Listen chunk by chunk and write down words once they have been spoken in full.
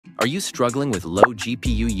Are you struggling with low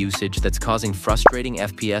GPU usage that's causing frustrating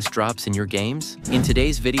FPS drops in your games? In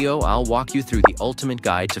today's video, I'll walk you through the ultimate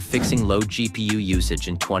guide to fixing low GPU usage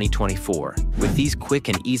in 2024. With these quick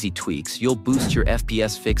and easy tweaks, you'll boost your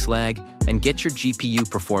FPS, fix lag, and get your GPU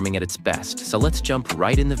performing at its best. So let's jump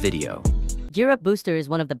right in the video. GearUp Booster is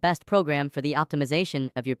one of the best programs for the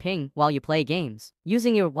optimization of your ping while you play games,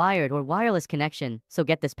 using your wired or wireless connection, so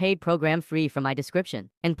get this paid program free from my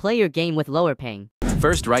description, and play your game with lower ping.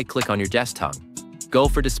 First, right-click on your desktop. Go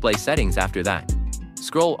for display settings after that.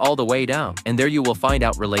 Scroll all the way down, and there you will find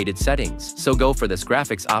out related settings, so go for this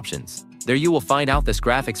graphics options. There you will find out this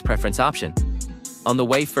graphics preference option. On the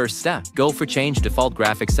way first step, go for change default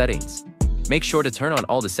graphics settings. Make sure to turn on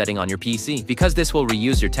all the setting on your PC because this will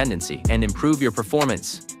reuse your tendency and improve your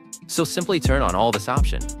performance. So simply turn on all this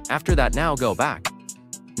option. After that, now go back.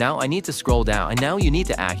 Now I need to scroll down, and now you need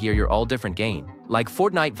to add here your all different game, like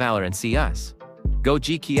Fortnite, Valorant, CS. Go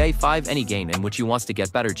GTA 5 any game in which you wants to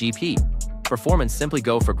get better GP performance, simply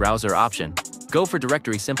go for browser option. Go for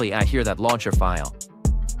directory, simply add here that launcher file.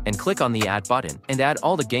 And click on the add button and add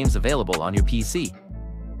all the games available on your PC.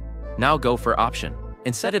 Now go for option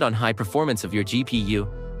and set it on high performance of your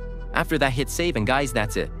GPU. After that, hit save, and guys,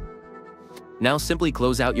 that's it. Now simply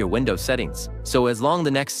close out your Windows settings. So as long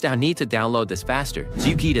the next step, need to download this faster. So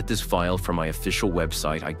you can get this file from my official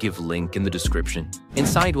website. I give link in the description.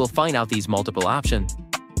 Inside we'll find out these multiple options,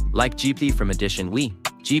 like GP from addition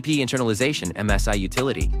GP internalization MSI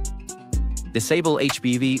utility, disable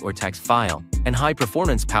HBV or text file, and high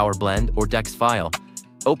performance power blend or text file.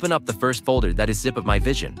 Open up the first folder, that is zip of my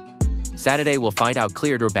vision. Saturday will find out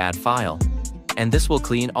cleared or bad file, and this will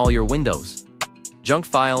clean all your Windows junk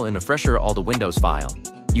file and refresher all the Windows file.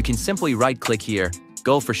 You can simply right click here,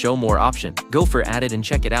 go for show more option, go for add it, and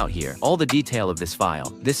check it out here. All the detail of this file.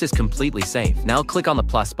 This is completely safe. Now click on the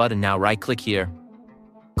plus button. Now right click here.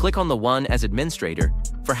 Click on the one as administrator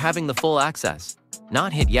for having the full access.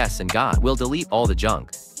 Not hit yes, and God will delete all the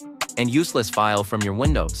junk and useless file from your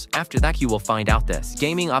Windows. After that, you will find out this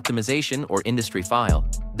gaming optimization or industry file.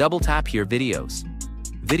 Double tap here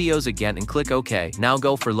videos again and click OK. Now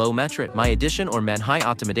go for low metric, my edition or men high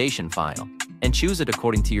optimization file, and choose it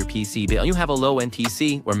according to your PC build. You have a low-end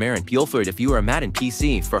PC or Marin Pilford. If you are mad in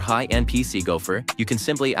PC for high-end PC, go for it. You can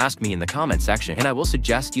simply ask me in the comment section and I will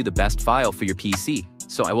suggest you the best file for your PC.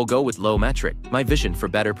 So I will go with low metric, my vision for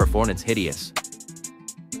better performance. Hideous.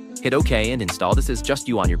 Hit OK and install. This is just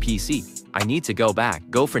you on your PC. I need to go back.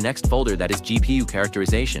 Go for next folder, that is GPU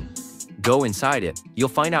characterization. Go inside it. You'll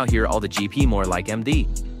find out here all the GP more like MD,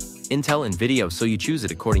 Intel, and Video, so you choose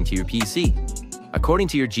it according to your PC. According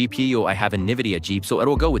to your GPU, I have a NVIDIA GPU, so it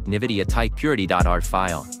will go with NVIDIA type purity.art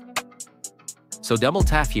file. So double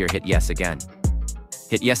tap here, hit yes again.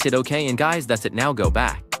 Hit yes, hit OK, and guys, that's it. Now go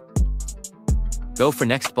back. Go for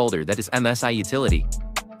next folder, that is MSI utility.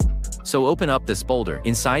 So open up this folder.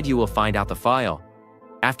 Inside you will find out the file.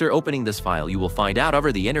 After opening this file, you will find out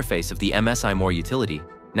over the interface of the MSI more utility.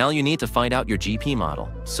 Now you need to find out your GP model.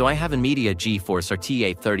 So I have NVIDIA GeForce RT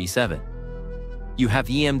 837. You have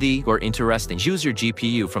EMD or interesting, choose your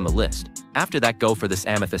GPU from the list. After that, go for this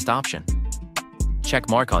amethyst option. Check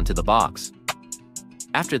mark onto the box.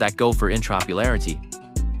 After that, go for interoperability.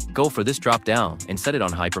 Go for this drop down and set it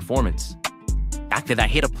on high performance. After that,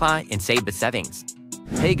 hit apply and save the settings.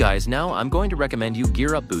 Hey guys, now I'm going to recommend you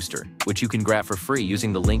GearUp Booster, which you can grab for free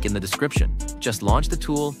using the link in the description. Just launch the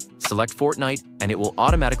tool, select Fortnite, and it will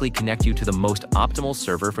automatically connect you to the most optimal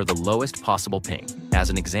server for the lowest possible ping. As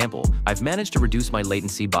an example, I've managed to reduce my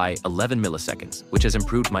latency by 11 milliseconds, which has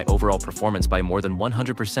improved my overall performance by more than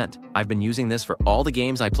 100%. I've been using this for all the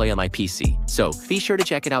games I play on my PC, so be sure to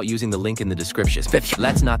check it out using the link in the description.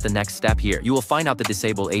 That's not the next step here. You will find out the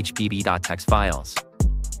disable HBB.txt files.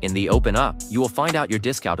 In the open up, you will find out your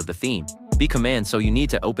disk out of the theme. Be command, so you need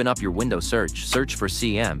to open up your Windows search for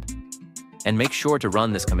CM, and make sure to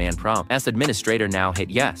run this command prompt. As administrator, now hit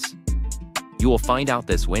yes. You will find out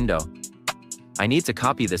this window. I need to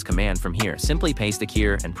copy this command from here. Simply paste it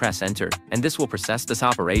here and press enter, and this will process this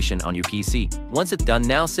operation on your PC. Once it's done,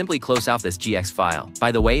 now simply close out this GX file.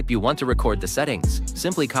 By the way, if you want to record the settings,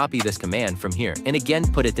 simply copy this command from here and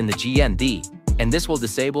again put it in the GND. And this will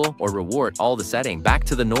disable or reward all the setting back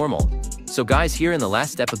to the normal. So guys, here in the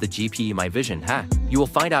last step of the GPU My Vision hack, you will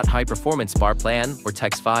find out high performance bar plan or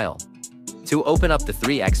text file. To open up the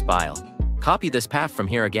 3x file, copy this path from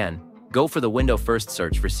here again. Go for the window first,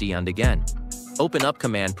 search for C and again. Open up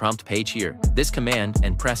command prompt page here, this command,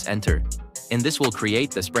 and press enter. And this will create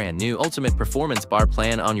this brand new ultimate performance bar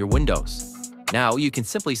plan on your Windows. Now you can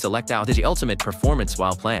simply select out the ultimate performance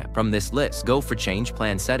while plan. From this list, go for change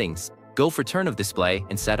plan settings. Go for turn of display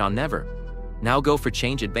and set on never. Now go for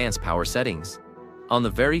change advanced power settings. On the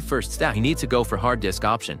very first step, you need to go for hard disk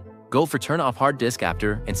option. Go for turn off hard disk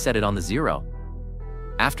after and set it on the 0.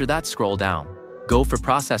 After that, scroll down. Go for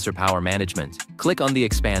processor power management. Click on the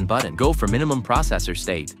expand button. Go for minimum processor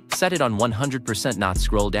state. Set it on 100%, not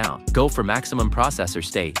scroll down. Go for maximum processor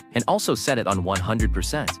state and also set it on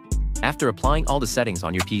 100%. After applying all the settings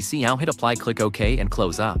on your PC, now hit apply, click OK and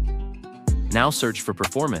close up. Now search for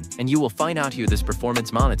performance and you will find out here this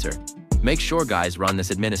performance monitor. Make sure guys run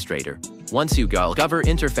this administrator. Once you go cover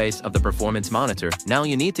interface of the performance monitor, now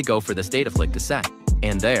you need to go for this data flick to set.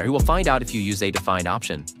 And there you will find out if you use a defined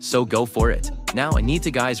option, so go for it. Now I need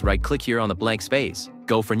to guys right click here on the blank space,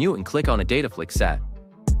 go for new and click on a data flick set.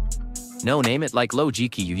 Now name it like low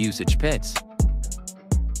GQ usage pits.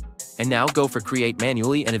 And now go for create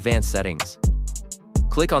manually and advanced settings.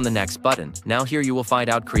 Click on the next button. Now here you will find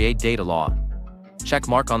out create data log. Check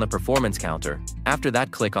mark on the performance counter. After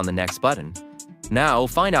that, click on the next button. Now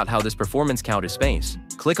find out how this performance counter space.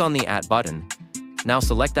 Click on the add button. Now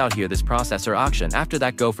select out here this processor option. After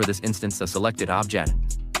that, go for this instance the selected object.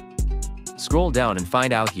 Scroll down and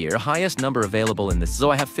find out here highest number available in this.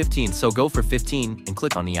 So I have 15, so go for 15 and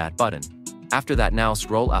click on the add button. After that, now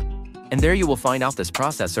scroll up. And there you will find out this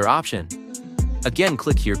processor option. Again,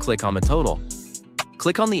 click here, click on the total.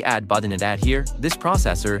 Click on the add button and add here this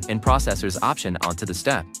processor and processors option onto the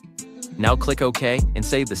step. Now click OK and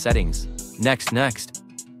save the settings. Next.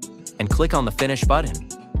 And click on the finish button.